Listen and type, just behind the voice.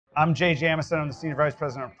I'm Jamison. I'm the Senior Vice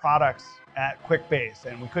President of Products at QuickBase,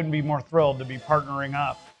 and we couldn't be more thrilled to be partnering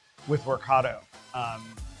up with Workato.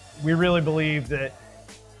 We really believe that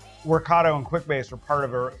Workato and QuickBase are part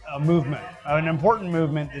of a movement, an important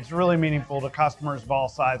movement that's really meaningful to customers of all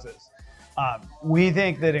sizes. We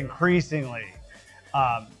think that increasingly,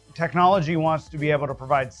 technology wants to be able to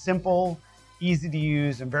provide simple, easy to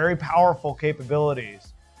use, and very powerful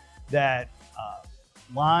capabilities that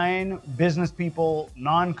line business people,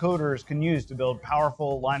 non-coders can use to build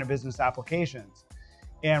powerful line of business applications.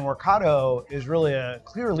 And Workato is really a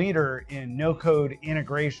clear leader in no-code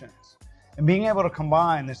integrations. And being able to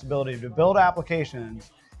combine this ability to build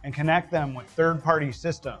applications and connect them with third-party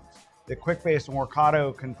systems that QuickBase and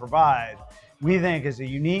Workato can provide, we think is a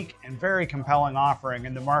unique and very compelling offering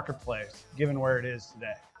in the marketplace, given where it is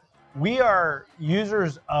today. We are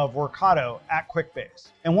users of Workato at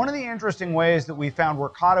QuickBase. And one of the interesting ways that we found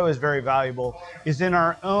Workato is very valuable is in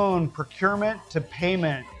our own procurement to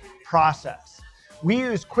payment process. We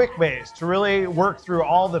use QuickBase to really work through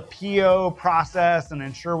all the PO process and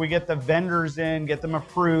ensure we get the vendors in, get them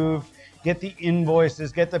approved, get the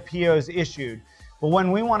invoices, get the POs issued. But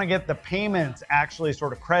when we want to get the payments actually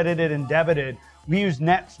sort of credited and debited, we use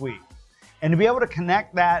NetSuite. And to be able to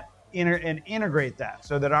connect that and integrate that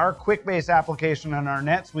so that our QuickBase application and our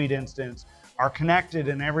NetSuite instance are connected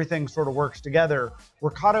and everything sort of works together,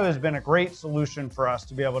 Workato has been a great solution for us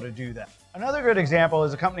to be able to do that. Another good example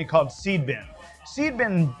is a company called Seedbin.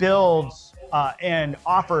 Seedbin builds and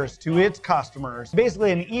offers to its customers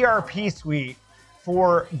basically an ERP suite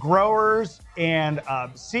for growers and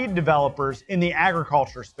seed developers in the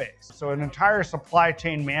agriculture space. So an entire supply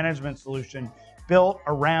chain management solution built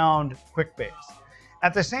around QuickBase.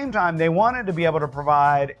 At the same time, they wanted to be able to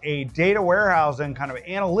provide a data warehousing kind of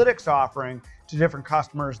analytics offering to different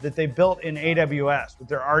customers that they built in AWS with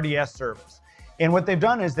their RDS service. And what they've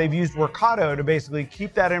done is they've used Workato to basically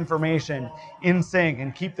keep that information in sync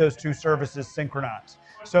and keep those two services synchronized.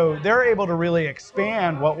 So they're able to really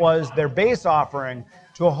expand what was their base offering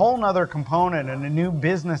to a whole nother component and a new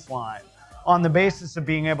business line on the basis of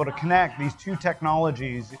being able to connect these two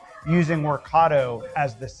technologies using Workato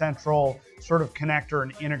as the central sort of connector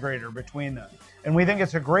and integrator between them. And we think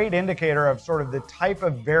it's a great indicator of sort of the type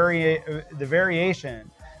of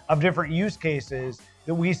variation of different use cases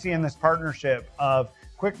that we see in this partnership of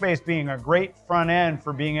QuickBase being a great front end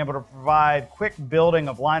for being able to provide quick building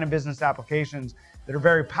of line of business applications that are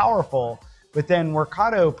very powerful, but then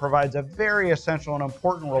Workato provides a very essential and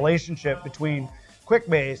important relationship between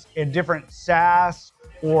QuickBase and different SaaS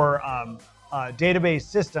or database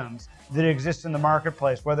systems that exist in the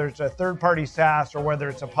marketplace, whether it's a third-party SaaS or whether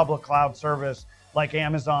it's a public cloud service like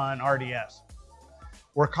Amazon RDS.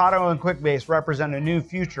 Workato and QuickBase represent a new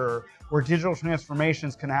future where digital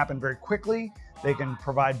transformations can happen very quickly. They can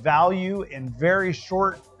provide value in very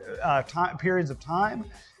short periods of time,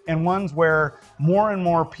 and ones where more and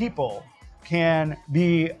more people can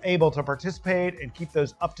be able to participate and keep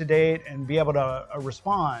those up to date and be able to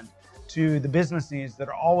respond to the business needs that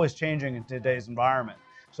are always changing in today's environment.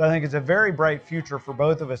 So I think it's a very bright future for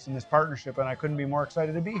both of us in this partnership, and I couldn't be more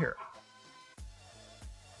excited to be here.